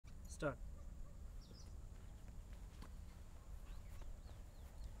Start.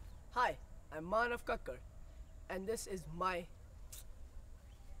 Hi, I'm Manav Kakkar, and this is my.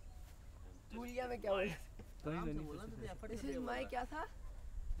 भूल गया मैं क्या बोला. आराम से बोलना तो effort This करके is my बोलना. क्या था?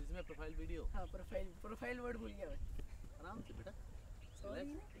 This is my profile video. हाँ प्रोफाइल वर्ड भूल गया मैं. आराम से बेटा.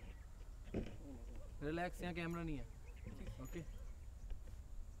 Sorry. Relax, यहाँ कैमरा नहीं है. Okay.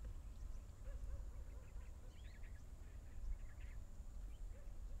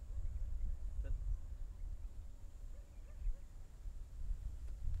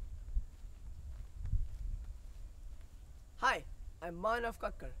 Hi, I'm Manav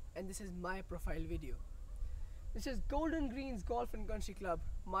Kakkar, and this is my profile video. This is Golden Greens Golf and Country Club,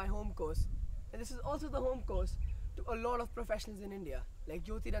 my home course, and this is also the home course to a lot of professionals in India, like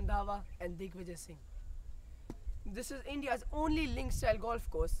Jyoti Randhawa and Digvijay Singh. This is India's only link-style golf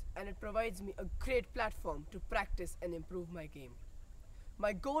course, and it provides me a great platform to practice and improve my game.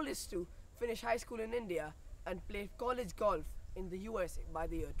 My goal is to finish high school in India and play college golf in the US by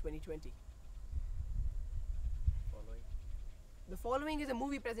the year 2020. The following is a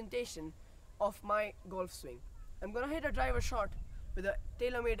movie presentation of my golf swing. I'm gonna hit a driver shot with a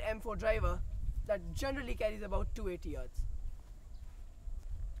tailor-made M4 driver that generally carries about 280 yards.